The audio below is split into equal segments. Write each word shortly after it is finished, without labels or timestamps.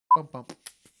Bum, bum.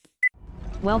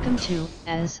 Welcome to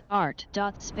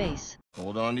AsArt.space.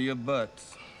 Hold on to your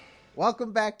butts.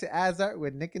 Welcome back to AsArt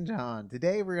with Nick and John.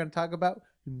 Today we're going to talk about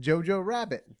JoJo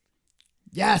Rabbit.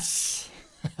 Yes.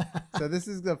 So this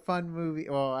is a fun movie.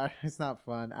 Well, it's not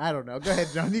fun. I don't know. Go ahead,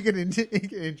 John. You can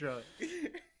intro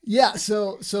it. Yeah.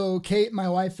 So Kate, my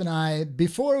wife, and I,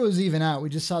 before it was even out, we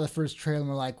just saw the first trailer and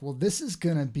we're like, well, this is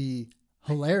going to be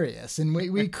hilarious. And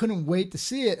we couldn't wait to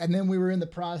see it. And then we were in the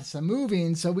process of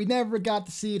moving. So we never got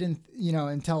to see it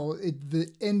until the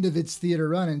end of its theater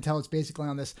run, until it's basically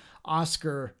on this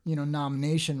Oscar,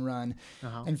 nomination run.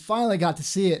 And finally got to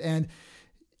see it. And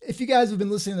if you guys have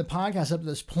been listening to the podcast up to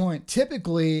this point,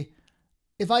 typically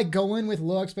if I go in with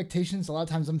low expectations, a lot of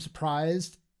times I'm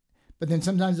surprised. But then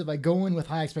sometimes if I go in with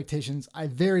high expectations, I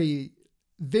very,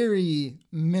 very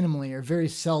minimally or very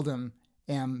seldom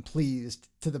am pleased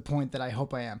to the point that I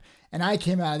hope I am. And I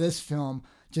came out of this film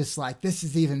just like, this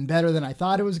is even better than I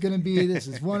thought it was going to be. This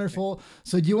is wonderful.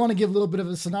 So do you want to give a little bit of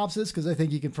a synopsis? Because I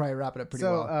think you can probably wrap it up pretty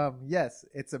well. So, yes,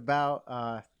 it's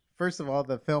about, first of all,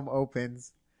 the film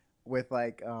opens with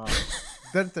like,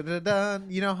 dun, dun, dun, dun.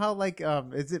 You know how like,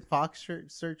 is it Fox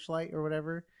Searchlight or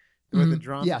whatever? With the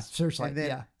drums? Yeah, Searchlight, and then,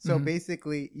 yeah. So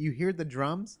basically you hear the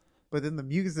drums, but then the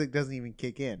music doesn't even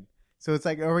kick in. So it's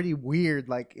like already weird,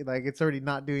 like it's already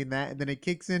not doing that. And then it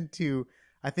kicks into,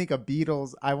 I think, a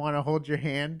Beatles, I Want to Hold Your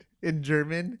Hand in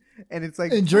German. And it's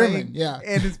like in German, yeah.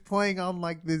 And it's playing on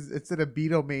like this, instead of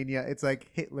Beatlemania, it's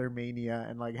like Hitler mania,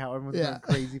 and like how everyone's going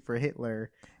crazy for Hitler.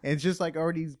 And it's just like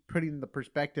already putting the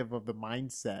perspective of the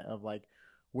mindset of like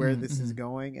where this is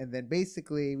going. And then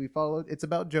basically we follow, it's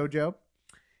about JoJo.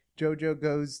 JoJo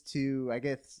goes to, I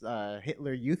guess,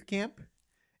 Hitler youth camp.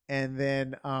 And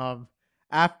then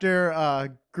after a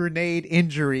grenade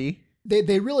injury,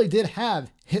 they really did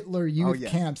have Hitler youth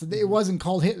camps. It wasn't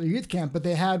called Hitler Youth Camp, but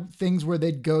they had things where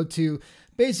they'd go to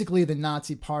basically the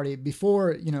Nazi party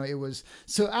before, it was.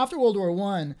 So after World War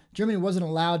I, Germany wasn't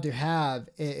allowed to have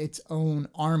its own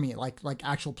army, like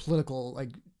actual political, like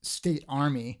state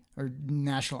army or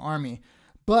national army.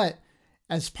 But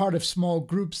as part of small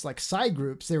groups, like side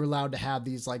groups, they were allowed to have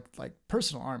these like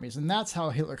personal armies. And that's how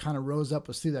Hitler kind of rose up,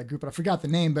 was through that group. But I forgot the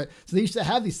name. But so they used to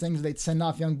have these things, they'd send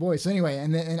off young boys. So anyway,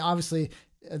 and obviously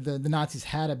the Nazis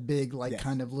had a big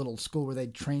kind of little school where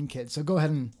they'd train kids. So go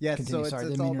ahead and continue. So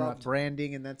it's all about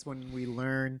branding. And that's when we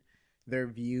learn their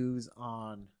views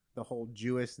on the whole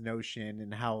Jewish notion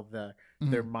and how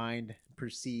their mind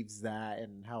perceives that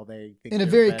and how they think in a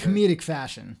very comedic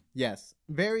fashion. Yes,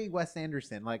 very Wes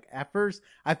Anderson. Like at first,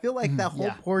 I feel like that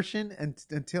whole portion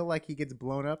until like he gets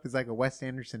blown up is like a Wes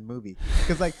Anderson movie,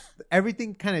 because like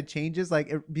everything kind of changes.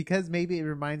 Like because maybe it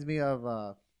reminds me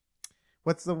of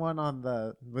what's the one on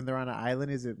when they're on an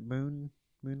island? Is it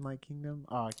Moonlight Kingdom?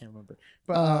 Oh, I can't remember.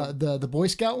 But the Boy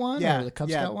Scout one, or the Cub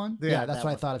Scout one. Yeah, that's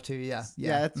what I thought of too. Yeah.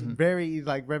 It's very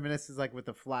like reminiscent, like with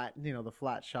the flat, the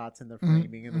flat shots and the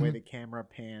framing and the way the camera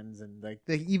pans and like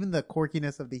even the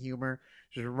quirkiness of the humor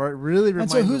just really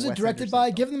reminds. And so, who's me it directed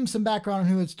by? Give them some background on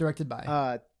who it's directed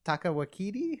by. Taika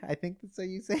Waititi, I think that's how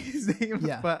you say his name.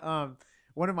 Yeah. But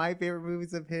one of my favorite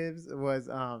movies of his was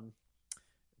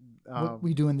What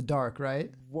We Do in the Dark, right?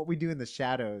 What We Do in the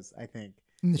Shadows, I think.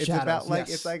 It's shadows, about like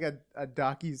it's like a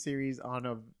docu-series on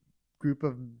a group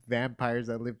of vampires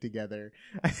that live together.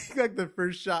 I think like the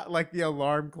first shot, like the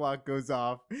alarm clock goes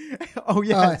off.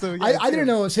 I didn't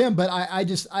know it was him, but I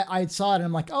saw it and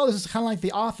I'm like, oh, this is kind of like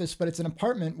The Office, but it's an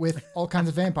apartment with all kinds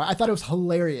of vampires. I thought it was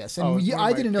hilarious, and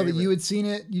I didn't know that you had seen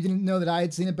it. You didn't know that I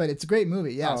had seen it, but it's a great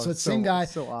movie. Yeah, so it's same guy,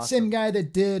 same guy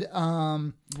that did.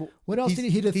 What else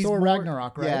did he did? Thor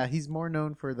Ragnarok, right? Yeah, he's more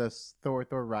known for the Thor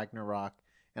Ragnarok.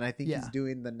 And I think he's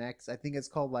doing the next. I think it's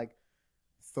called like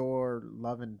Thor: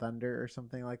 Love and Thunder or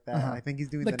something like that. I think he's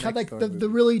doing the next Thor movie. The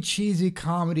really cheesy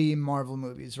comedy Marvel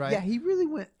movies, right? Yeah, he really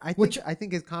went. I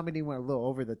think his comedy went a little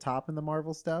over the top in the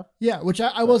Marvel stuff. Yeah, which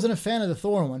I wasn't a fan of the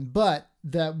Thor one, but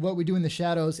What We Do in the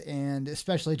Shadows and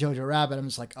especially JoJo Rabbit, I'm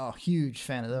just like, oh, huge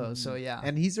fan of those. So yeah,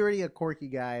 and he's already a quirky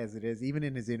guy as it is, even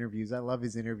in his interviews. I love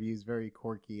his interviews; very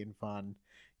quirky and fun.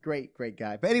 Great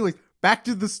guy. But anyways, back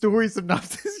to the story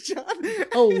synopsis, John.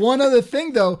 Oh, one other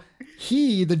thing though,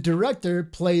 the director,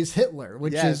 plays Hitler,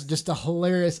 which is just a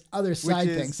hilarious other side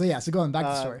thing. So so going back to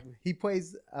the story. He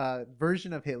plays a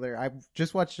version of Hitler. I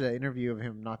just watched an interview of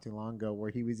him not too long ago where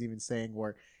he was even saying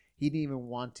where he didn't even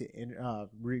want to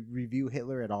review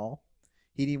Hitler at all.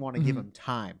 He didn't want to give him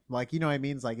time. Like, what I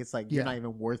mean? It's like you're not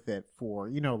even worth it for,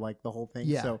 like the whole thing.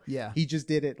 Yeah, so he just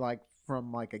did it like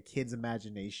from like a kid's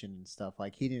imagination and stuff.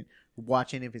 Like he didn't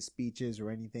watch any of his speeches or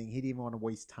anything. He didn't even want to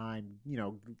waste time,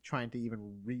 trying to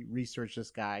even research this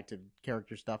guy to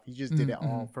character stuff. He just did it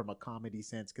all from a comedy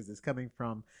sense because it's coming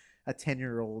from a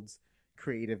 10-year-old's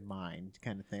creative mind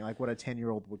kind of thing. Like what a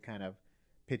 10-year-old would kind of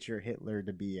picture Hitler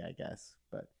to be, I guess.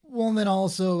 But and then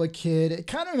also a kid, it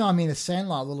kind of reminded me of The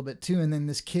Sandlot a little bit too. And then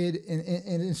this kid,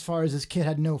 and as far as this kid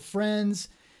had no friends,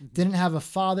 didn't have a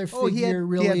father figure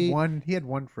really. He had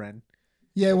one friend.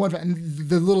 Yeah, one friend. And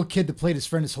the little kid that played his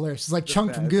friend is hilarious. It's like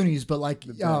Chunk from Goonies, but like,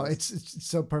 it's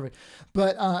so perfect.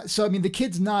 But so I mean, the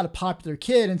kid's not a popular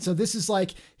kid, and so this is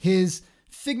like his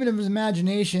figment of his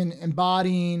imagination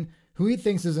embodying who he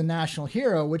thinks is a national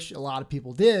hero, which a lot of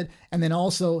people did, and then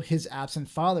also his absent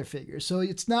father figure. So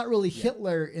it's not really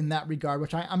Hitler in that regard,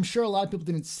 which I'm sure a lot of people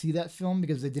didn't see that film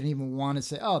because they didn't even want to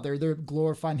say, oh, they're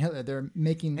glorifying Hitler. They're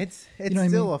making it's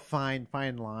still a fine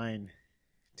line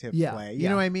to play. You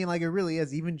know what I mean? Like it really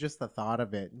is. Even just the thought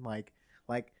of it, like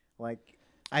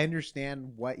I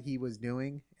understand what he was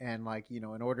doing, and like in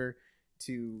order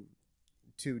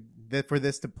for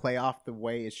this to play off the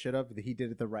way it should have, he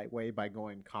did it the right way by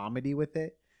going comedy with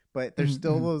it, but there's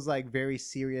still those like very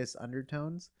serious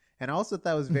undertones. And I also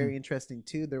thought it was very interesting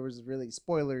too, there was really,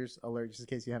 spoilers alert just in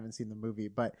case you haven't seen the movie,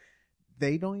 but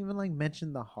they don't even like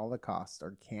mention the Holocaust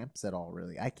or camps at all,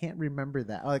 really. I can't remember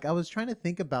that. Like I was trying to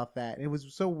think about that, and it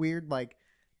was so weird like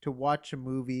to watch a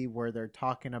movie where they're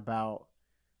talking about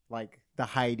like the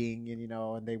hiding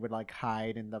and they would like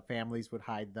hide and the families would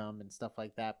hide them and stuff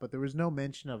like that, but there was no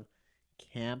mention of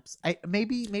camps.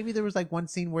 Maybe there was like one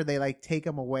scene where they like take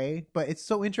them away, but it's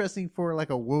so interesting for like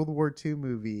a World War II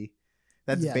movie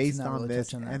that's based on really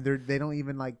this, and they don't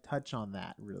even like touch on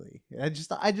that really. I just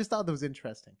thought that was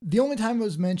interesting. The only time it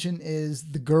was mentioned is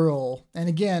the girl, and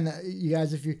again, you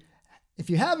guys, if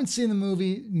you haven't seen the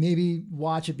movie, maybe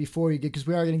watch it before you get, because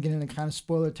we are going to get into kind of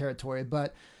spoiler territory,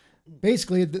 but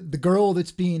basically the girl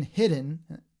that's being hidden,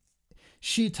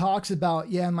 she talks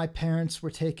about, my parents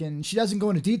were taken. She doesn't go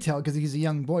into detail because he's a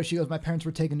young boy. She goes, my parents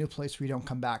were taken to a place where you don't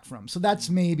come back from. So that's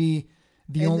maybe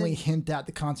the only hint at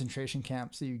the concentration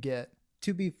camps that you get.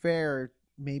 To be fair,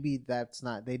 maybe that's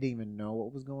not, they didn't even know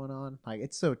what was going on. Like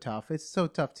it's so tough. It's so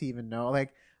tough to even know.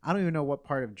 Like I don't even know what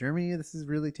part of Germany this is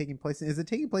really taking place in. Is it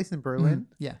taking place in Berlin?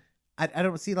 Yeah. I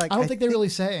don't see like, I don't think they really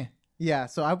say. Yeah.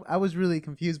 So I was really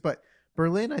confused, but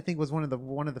Berlin, I think, was one of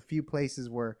the few places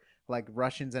where like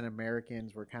Russians and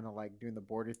Americans were kind of like doing the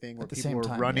border thing, where people were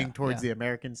running towards the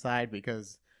American side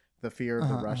because the fear of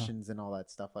the Russians and all that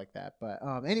stuff like that. But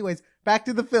anyways, back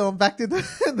to the film, back to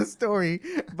the story.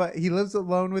 But he lives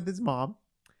alone with his mom,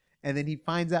 and then he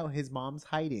finds out his mom's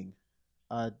hiding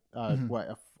a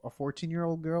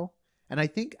 14-year-old girl. And I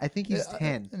think he's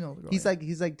 10. He's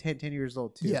like 10 years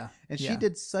old too. Yeah. And she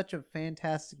did such a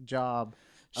fantastic job.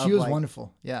 She was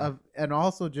wonderful. Yeah. And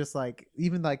also just like,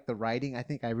 even like the writing, I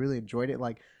think I really enjoyed it.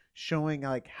 Like showing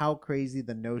like how crazy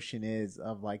the notion is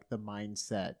of like the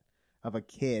mindset of a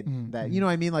kid that, what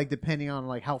I mean? Like depending on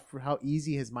like how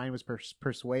easy his mind was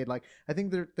persuade. Like I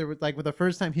think there was like with the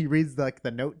first time he reads like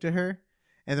the note to her,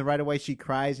 and then right away she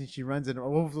cries and she runs, and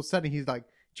all of a sudden he's like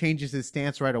changes his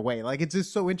stance right away. Like it's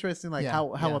just so interesting, like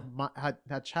how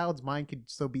a child's mind could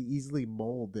so be easily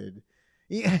molded.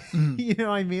 Yeah, you know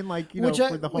what I mean? Like,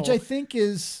 which I think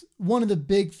is one of the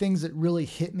big things that really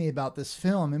hit me about this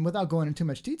film. And without going into too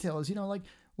much detail is, like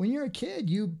when you're a kid,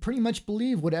 you pretty much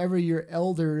believe whatever your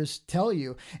elders tell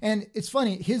you. And it's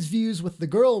funny, his views with the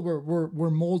girl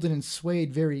were molded and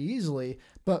swayed very easily.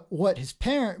 But what his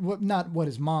not what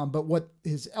his mom, but what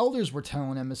his elders were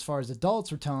telling him as far as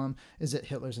adults were telling him is that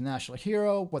Hitler's a national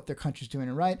hero, what their country's doing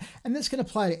right. And this can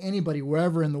apply to anybody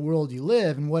wherever in the world you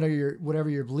live and whatever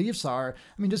your beliefs are.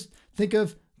 I mean, just think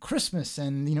of Christmas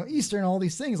and, Easter and all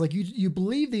these things. Like you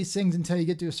believe these things until you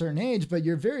get to a certain age, but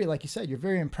you're very, like you said, you're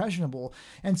very impressionable.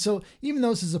 And so even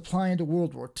though this is applying to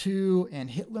World War II and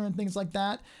Hitler and things like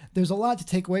that, there's a lot to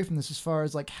take away from this as far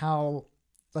as like how,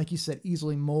 like you said,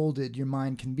 easily molded your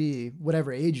mind can be,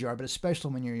 whatever age you are, but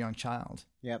especially when you're a young child.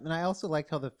 Yeah, and I also liked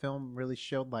how the film really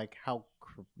showed like how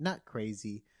not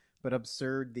crazy, but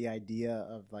absurd the idea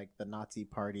of like the Nazi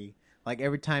party. Like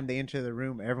every time they enter the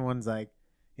room, everyone's like,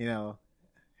 Hail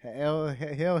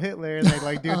Hitler, and they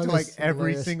like do it to like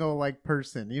every single like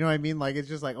person. You know what I mean? Like it's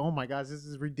just like, oh my gosh, this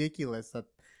is ridiculous that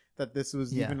this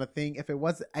was even a thing. If it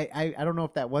was, I don't know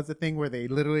if that was a thing where they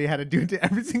literally had to do it to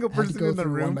every single person in the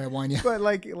room. One by one, but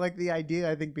like the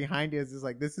idea I think behind it is just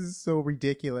like, this is so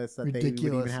ridiculous that they would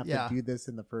even have to do this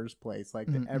in the first place. Like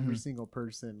to every single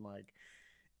person, like,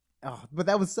 oh, but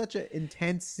that was such an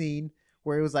intense scene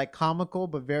where it was like comical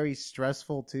but very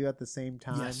stressful too at the same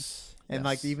time. Yes. And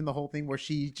like even the whole thing where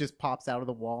she just pops out of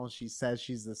the wall and she says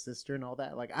she's the sister and all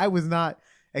that. Like I was not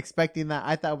expecting that.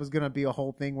 I thought it was gonna be a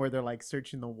whole thing where they're like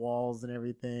searching the walls and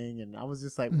everything, and I was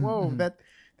just like, whoa, that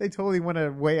they totally went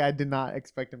a way I did not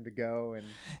expect them to go. And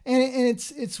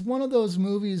it's one of those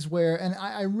movies where, and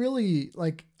I really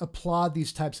like applaud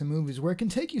these types of movies where it can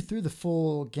take you through the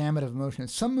full gamut of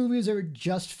emotions. Some movies are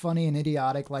just funny and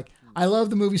idiotic. Like I love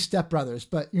the movie Step Brothers,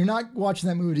 but you're not watching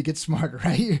that movie to get smarter,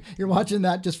 right? You're watching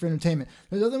that just for entertainment.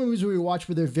 There's other movies where you watch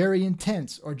where they're very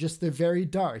intense or just they're very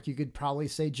dark. You could probably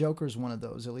say Joker's one of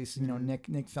those. At least, you know,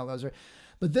 Nick felt those are.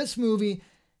 But this movie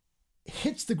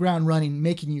hits the ground running,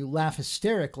 making you laugh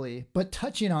hysterically, but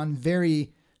touching on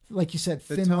very, like you said,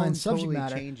 thin line subject totally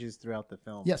matter. Changes throughout the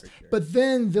film. Yes, for sure. but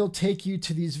then they'll take you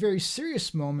to these very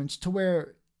serious moments to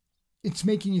where it's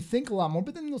making you think a lot more,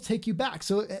 but then they'll take you back.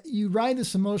 So you ride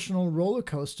this emotional roller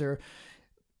coaster,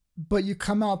 but you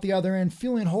come out the other end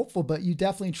feeling hopeful, but you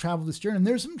definitely travel this journey. And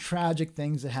there's some tragic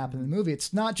things that happen in the movie.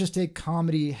 It's not just a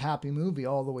comedy, happy movie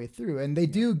all the way through. And they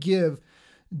do give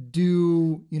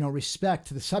due, respect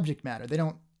to the subject matter. They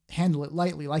don't handle it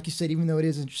lightly. Like you said, even though it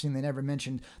is interesting, they never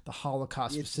mentioned the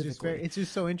Holocaust specifically. It's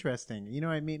just so interesting. You know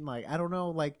what I mean? Like, I don't know,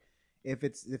 like,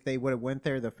 if they would have went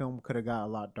there, the film could have got a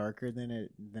lot darker than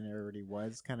it already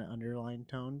was, kind of underlying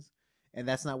tones. And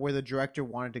that's not where the director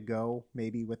wanted to go,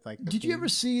 maybe with like Did you ever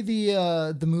see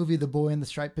the movie The Boy in the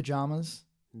Striped Pajamas?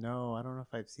 No, I don't know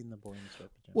if I've seen The Boy in the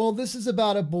Striped Pajamas. Well, this is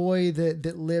about a boy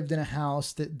that lived in a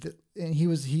house and he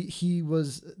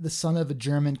was the son of a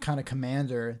German kind of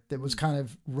commander that was kind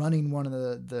of running one of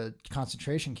the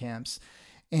concentration camps.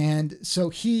 And so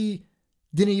he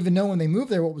didn't even know when they moved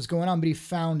there what was going on, but he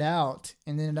found out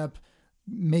and ended up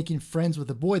making friends with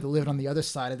a boy that lived on the other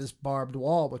side of this barbed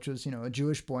wall, which was, a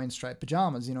Jewish boy in striped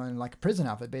pajamas, in like a prison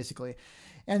outfit, basically.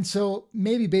 And so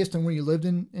maybe based on where you lived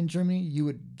in Germany,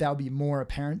 that would be more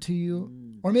apparent to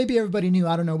you. Or maybe everybody knew,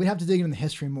 I don't know. We'd have to dig into the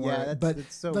history more. Yeah, but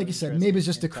so like you said, maybe it's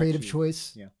just a creative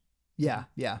choice.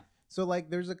 Yeah. So like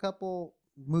there's a couple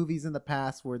movies in the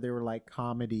past where they were like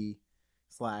comedy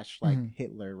 / like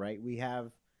Hitler, right? We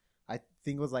have, I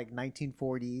think it was like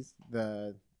 1940s,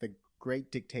 the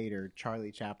Great Dictator,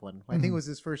 Charlie Chaplin. I think it was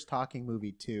his first talking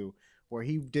movie too, where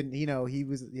he didn't,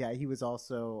 he was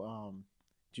also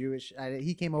Jewish.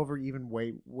 He came over even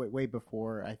way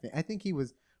before. I think he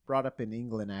was brought up in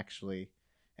England actually.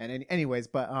 And anyways,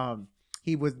 but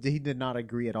he did not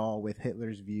agree at all with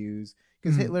Hitler's views,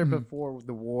 because Hitler before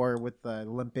the war with the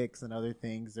Olympics and other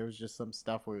things, there was just some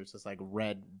stuff where it was just like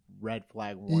red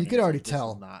flag warning. You could already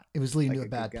tell it was leading to a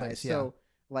bad place. Yeah. So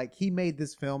like he made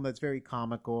this film that's very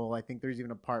comical. I think there's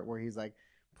even a part where he's like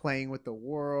playing with the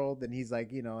world, and he's like,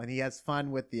 and he has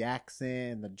fun with the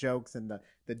accent and the jokes and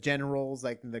the generals,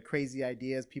 like the crazy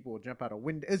ideas. People will jump out a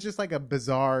window. It's just like a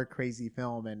bizarre, crazy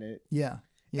film, and it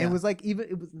was like it was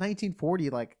 1940,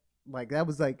 like that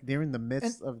was like during the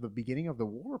midst of the beginning of the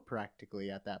war,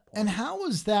 practically at that point. And how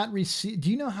was that received?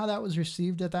 Do you know how that was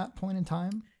received at that point in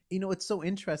time? It's so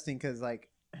interesting because like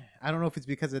I don't know if it's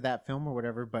because of that film or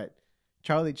whatever, but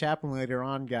Charlie Chaplin later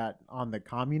on got on the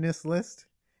communist list,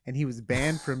 and he was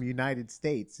banned from United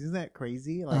States. Isn't that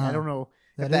crazy? Like, I don't know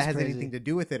if that has anything to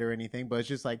do with it or anything, but it's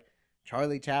just like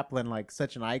Charlie Chaplin, like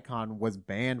such an icon, was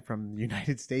banned from the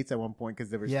United States at one point because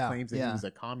there was claims that he was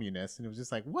a communist, and it was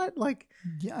just like, what? Like,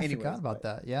 I forgot about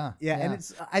that. Yeah. And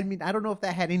I don't know if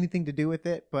that had anything to do with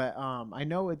it, but I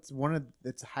know it's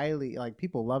highly, like,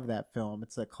 people love that film.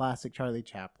 It's a classic Charlie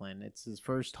Chaplin. It's his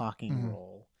first talking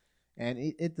role. And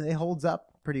it holds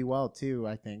up pretty well too,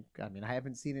 I think. I mean, I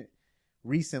haven't seen it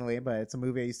recently, but it's a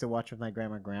movie I used to watch with my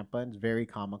grandma and grandpa, and it's very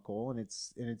comical, and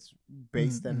it's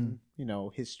based on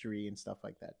history and stuff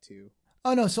like that too.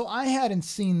 Oh no, so I hadn't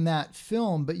seen that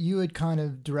film, but you had kind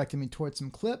of directed me towards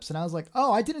some clips, and I was like,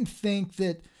 oh, I didn't think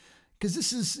that, because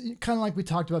this is kind of like we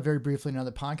talked about very briefly in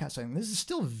another podcast. I mean, this is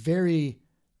still very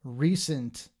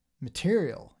recent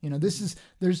material.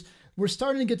 We're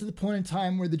starting to get to the point in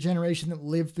time where the generation that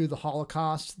lived through the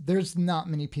Holocaust, there's not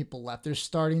many people left. They're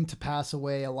starting to pass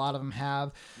away. A lot of them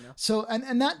have. Yeah. So,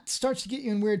 and that starts to get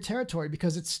you in weird territory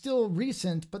because it's still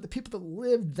recent, but the people that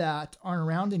lived that aren't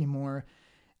around anymore.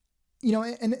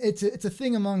 And it's a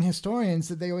thing among historians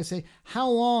that they always say, how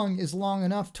long is long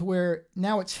enough to where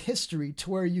now it's history, to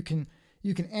where you can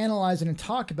analyze it and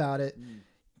talk about it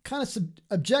kind of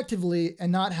objectively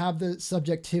and not have the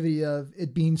subjectivity of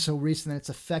it being so recent that it's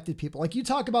affected people. Like you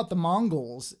talk about the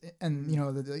Mongols and,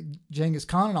 the Genghis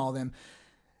Khan and all of them,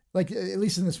 like at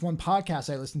least in this one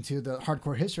podcast I listened to, the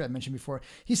Hardcore History I mentioned before,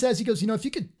 he goes, if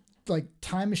you could like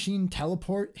time machine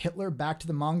teleport Hitler back to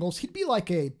the Mongols, he'd be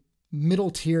like a middle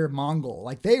tier Mongol.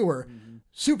 Like they were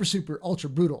super, super ultra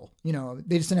brutal. You know,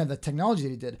 they just didn't have the technology that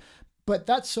he did. But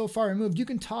that's so far removed. You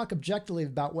can talk objectively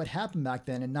about what happened back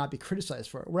then and not be criticized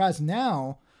for it. Whereas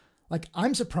now, like,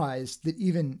 I'm surprised that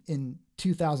even in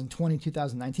 2020,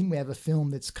 2019, we have a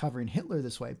film that's covering Hitler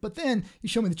this way. But then you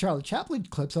show me the Charlie Chaplin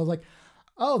clips. I was like,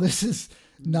 oh, this is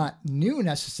not new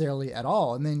necessarily at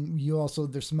all. And then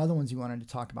there's some other ones you wanted to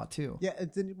talk about too. Yeah.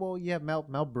 You have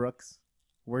Mel Brooks.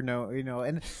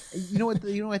 And you know what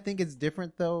I think is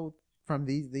different though from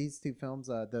these two films.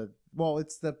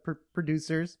 It's the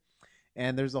producers.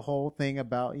 And there's a whole thing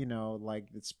about, like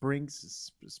the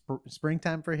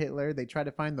springtime for Hitler. They try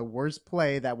to find the worst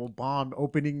play that will bomb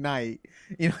opening night.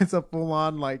 It's a full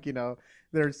on, like,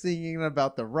 they're singing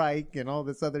about the Reich and all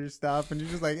this other stuff. And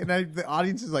it's just like, the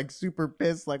audience is like super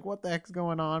pissed. Like, what the heck's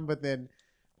going on? But then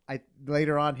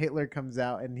later on, Hitler comes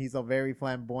out and he's all very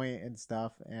flamboyant and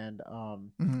stuff. And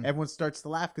everyone starts to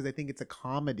laugh because they think it's a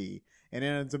comedy. And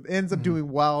it ends up doing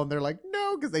well. And they're like,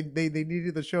 no, because they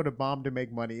needed the show to bomb to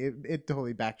make money. It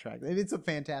totally backtracked. And it's a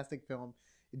fantastic film.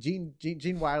 Gene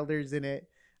Wilder's in it.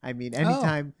 I mean,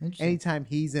 anytime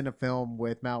he's in a film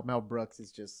with Mel Brooks,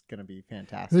 is just going to be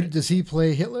fantastic. Does he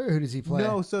play Hitler? Who does he play?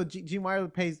 No, so Gene Wilder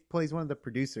plays one of the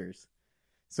producers.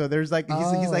 So there's like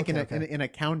he's like an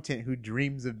accountant who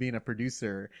dreams of being a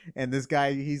producer, and this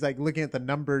guy, he's like looking at the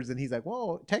numbers and he's like,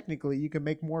 well, technically you can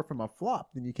make more from a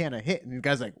flop than you can a hit, and the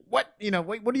guy's like, what?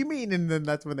 Wait, what do you mean? And then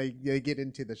that's when they get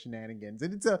into the shenanigans.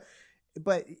 And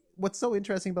but what's so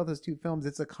interesting about those two films,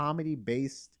 it's a comedy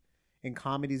based in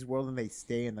comedy's world, and they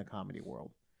stay in the comedy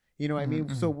world. You know what I mean?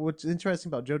 So what's interesting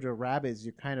about JoJo Rabbit is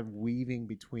you're kind of weave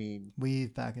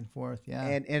back and forth, yeah.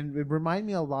 And it reminded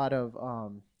me a lot of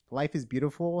Life is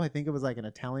Beautiful. I think it was like an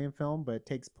Italian film, but it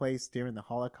takes place during the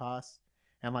Holocaust,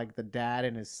 and like the dad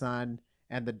and his son,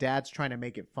 and the dad's trying to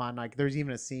make it fun. Like there's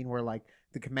even a scene where like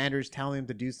the commander's telling him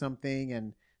to do something,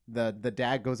 and the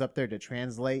dad goes up there to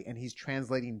translate, and he's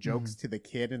translating jokes to the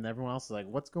kid, and everyone else is like,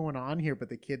 what's going on here? But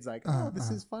the kid's like, oh, this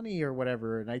is funny or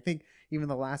whatever. And I think even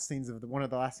one of the last scenes of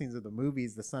the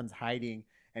movies, the son's hiding,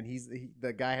 and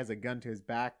the guy has a gun to his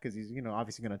back because he's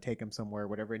obviously going to take him somewhere or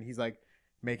whatever, and he's like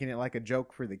making it like a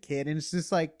joke for the kid. And it's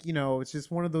just like, it's just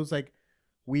one of those like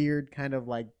weird kind of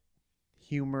like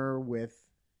humor with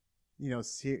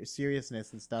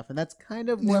seriousness and stuff. And that's kind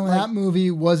of what that movie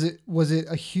was. It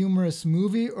a humorous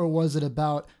movie, or was it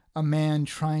about a man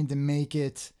trying to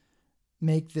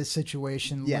make this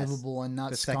situation livable and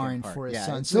not scarring for his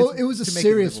son? So it was a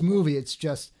serious movie. It's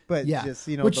just,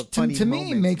 which to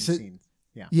me makes it scenes.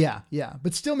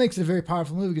 But still makes it a very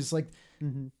powerful movie, because like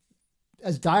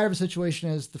as dire of a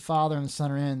situation as the father and the son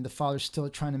are in, the father's still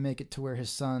trying to make it to where his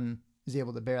son is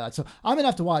able to bear that. So I'm gonna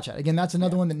have to watch it again. That's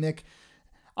another one that Nick,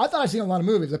 I thought I'd seen a lot of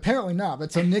movies. Apparently not.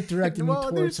 But so Nick directed me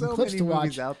towards some clips to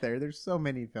watch. Out there. There's so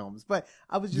many films. But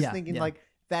I was just thinking like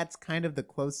that's kind of the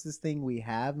closest thing we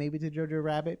have maybe to JoJo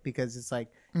Rabbit, because it's like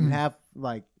you have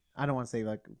like, I don't want to say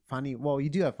like funny. Well, you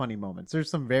do have funny moments. There's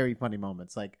some very funny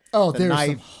moments. Like there's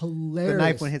some hilarious. The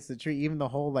knife when it hits the tree, even the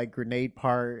whole like grenade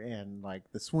part, and like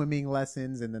the swimming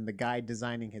lessons, and then the guy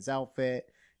designing his outfit.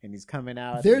 And he's coming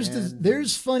out.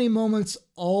 There's funny moments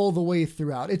all the way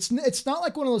throughout. It's not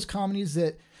like one of those comedies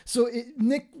that. So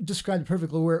Nick described it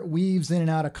perfectly, where it weaves in and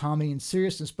out of comedy and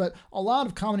seriousness. But a lot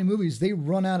of comedy movies, they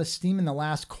run out of steam in the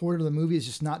last quarter of the movie. It's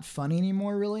just not funny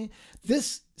anymore, really.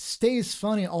 This stays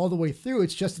funny all the way through.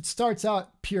 It's just it starts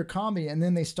out pure comedy, and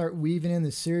then they start weaving in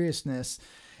the seriousness.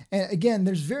 And again,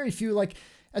 there's very few like.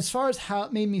 As far as how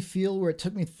it made me feel, where it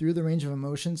took me through the range of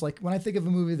emotions, like when I think of a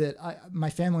movie that my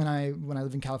family and I, when I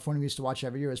lived in California, we used to watch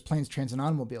every year, is Planes, Trains, and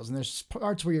Automobiles. And there's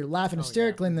parts where you're laughing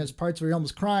hysterically, and there's parts where you're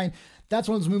almost crying. That's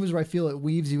one of those movies where I feel it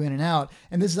weaves you in and out.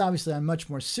 And this is obviously a much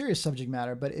more serious subject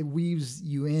matter, but it weaves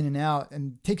you in and out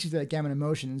and takes you through that gamut of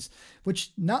emotions,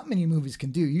 which not many movies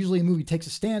can do. Usually a movie takes a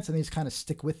stance and they just kind of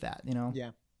stick with that,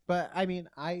 Yeah. But I mean,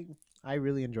 I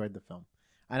really enjoyed the film.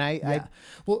 And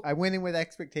I went in with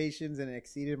expectations, and it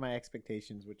exceeded my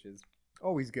expectations, which is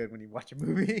always good when you watch a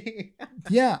movie.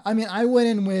 Yeah, I mean, I went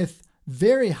in with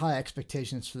very high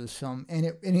expectations for this film, and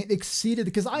it exceeded,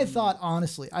 because I thought,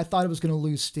 honestly, it was going to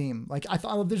lose steam. Like I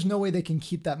thought, there's no way they can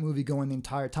keep that movie going the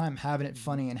entire time, having it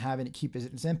funny and having it keep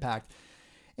its impact.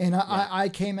 And I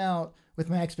came out with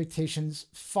my expectations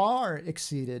far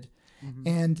exceeded,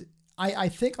 and I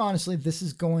think, honestly, this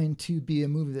is going to be a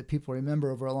movie that people remember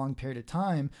over a long period of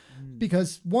time,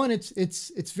 because one,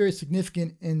 it's very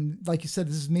significant. And like you said,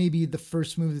 this is maybe the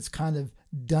first movie that's kind of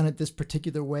done it this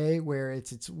particular way, where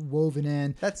it's woven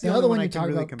in. That's the other one I can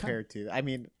really compare to. I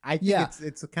mean, I think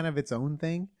it's kind of its own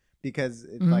thing, because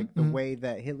it's like the way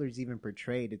that Hitler's even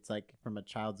portrayed, it's like from a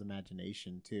child's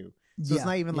imagination too. So it's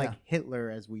not even like Hitler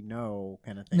as we know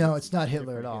kind of thing. No, it's not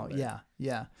Hitler at all. Hitler.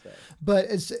 Yeah. So. But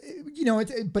it's, you know,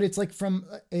 but it's like from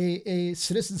a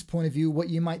citizen's point of view, what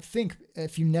you might think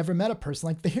if you never met a person,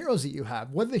 like the heroes that you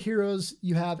have, what are the heroes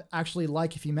you have actually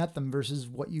like if you met them versus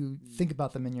what you think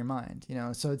about them in your mind, you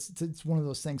know? So it's one of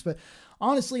those things. But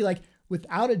honestly, like,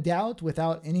 without a doubt,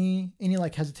 without any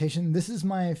like hesitation, this is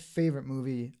my favorite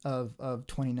movie of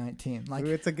 2019. Like,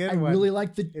 it's a good one. I really like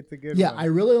it's a good one. One. I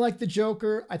really like the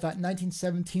Joker. I thought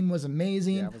 1917 was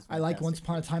amazing. Yeah, was I like Once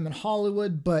Upon a Time in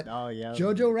Hollywood, but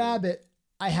JoJo Rabbit,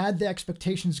 I had the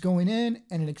expectations going in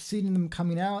and it exceeded them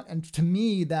coming out. And to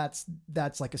me, that's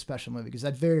like a special movie because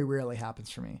that very rarely happens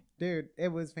for me. Dude, it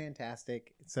was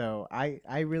fantastic. So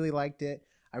I really liked it.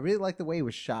 I really liked the way it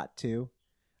was shot too.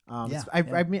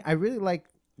 I mean, I really like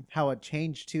how it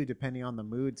changed too, depending on the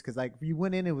moods. Cause like you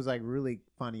went in, it was like really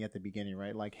funny at the beginning,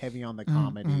 right? Like heavy on the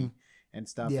comedy and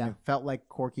stuff. Yeah. And it felt like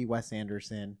quirky Wes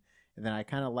Anderson. And then I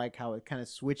kind of like how it kind of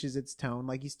switches its tone.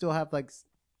 Like you still have like,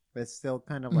 it's still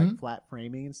kind of like flat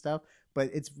framing and stuff, but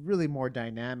it's really more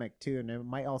dynamic too. And it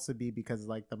might also be because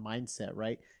like the mindset,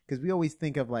 right? Cause we always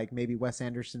think of like maybe Wes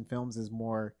Anderson films as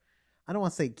more, I don't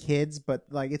want to say kids, but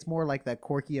like it's more like that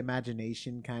quirky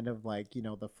imagination kind of like, you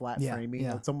know, the flat framing.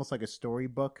 Yeah. It's almost like a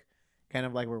storybook kind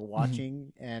of like we're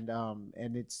watching. And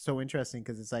it's so interesting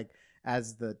because it's like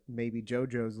as the maybe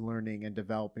JoJo's learning and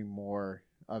developing more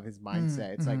of his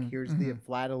mindset, it's like here's the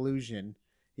flat illusion,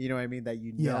 you know what I mean, that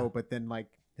you know, but then like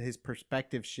his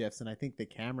perspective shifts. And I think the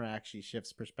camera actually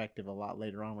shifts perspective a lot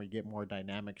later on where you get more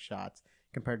dynamic shots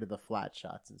compared to the flat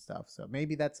shots and stuff. So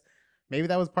maybe that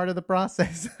was part of the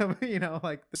process. You know,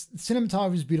 like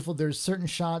cinematography is beautiful. There's certain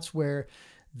shots where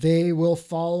they will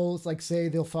follow, like say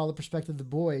they'll follow the perspective of the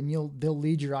boy and they'll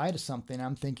lead your eye to something.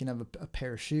 I'm thinking of a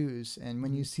pair of shoes. And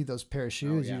when you see those pair of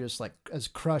shoes, you're just like as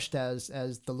crushed as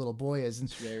the little boy is.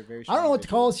 And very, very I don't know what to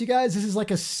call this, you guys. This is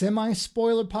like a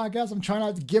semi-spoiler podcast. I'm trying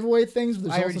not to give away things,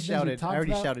 but I already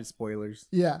shouted spoilers.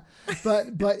 Yeah.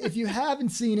 But if you haven't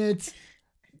seen it,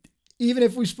 even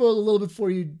if we spoiled a little bit for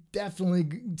you,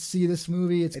 definitely see this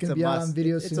movie. It's going to be out on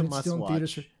video soon. It's still in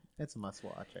theaters. It's a must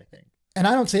watch, I think. And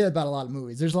I don't say that about a lot of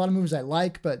movies. There's a lot of movies I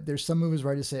like, but there's some movies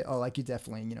where I just say, oh, like you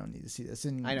definitely, need to see this.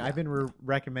 And I know, I've been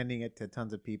recommending it to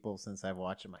tons of people since I've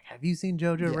watched it. I'm like, have you seen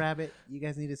JoJo Rabbit? You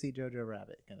guys need to see JoJo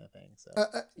Rabbit kind of thing.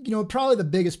 So, probably the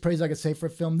biggest praise I could say for a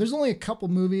film. There's only a couple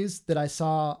movies that I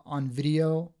saw on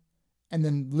video, and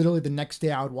then literally the next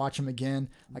day I would watch them again.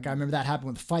 Like I remember that happened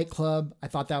with Fight Club. I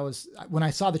thought that was, when I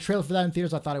saw the trailer for that in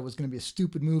theaters, I thought it was going to be a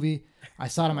stupid movie. I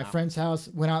saw it at my friend's house,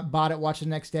 went out, bought it, watched it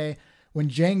the next day. When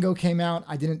Django came out,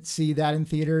 I didn't see that in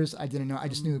theaters. I didn't know. I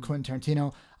just knew Quentin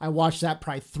Tarantino. I watched that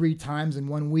probably 3 times in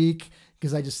 1 week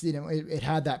because I just, it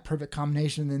had that perfect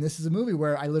combination. And this is a movie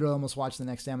where I literally almost watched the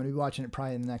next day. I'm going to be watching it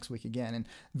probably in the next week again. And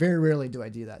very rarely do I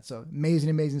do that. So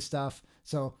amazing stuff.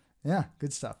 So yeah,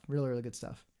 good stuff. Really, really good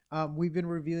stuff. We've been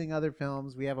reviewing other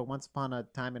films. We have a Once Upon a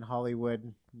Time in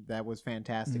Hollywood that was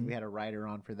fantastic. We had a writer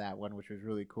on for that one, which was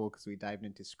really cool because we dived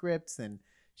into scripts and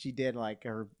she did like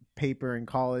her paper in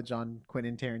college on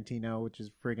Quentin Tarantino, which is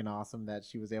friggin' awesome that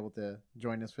she was able to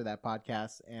join us for that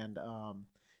podcast. And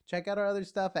check out our other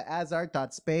stuff at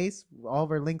AsArt.space. All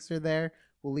of our links are there.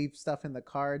 We'll leave stuff in the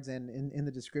cards and in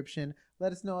the description.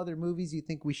 Let us know other movies you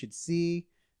think we should see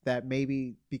that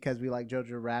maybe because we like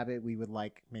JoJo Rabbit, we would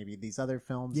like maybe these other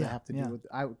films that have to do with,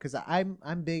 because I'm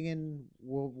big in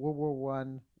World War I,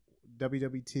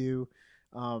 WW2,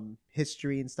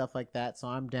 history and stuff like that. So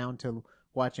I'm down to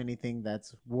watch anything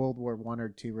that's World War I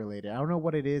or II related. I don't know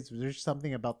what it is. There's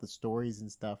something about the stories and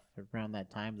stuff around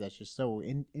that time that's just so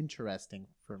interesting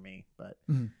for me. But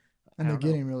and they're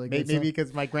getting really good. Maybe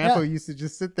because my grandpa used to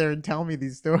just sit there and tell me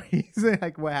these stories,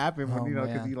 like what happened when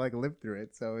because he like lived through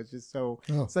it. So it's just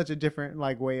such a different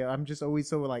like way. I'm just always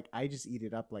so like I just eat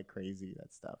it up like crazy,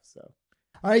 that stuff. So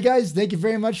all right, guys, thank you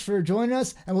very much for joining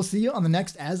us, and we'll see you on the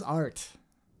next AsArt.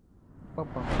 Bum,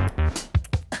 bum.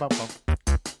 Bum, bum.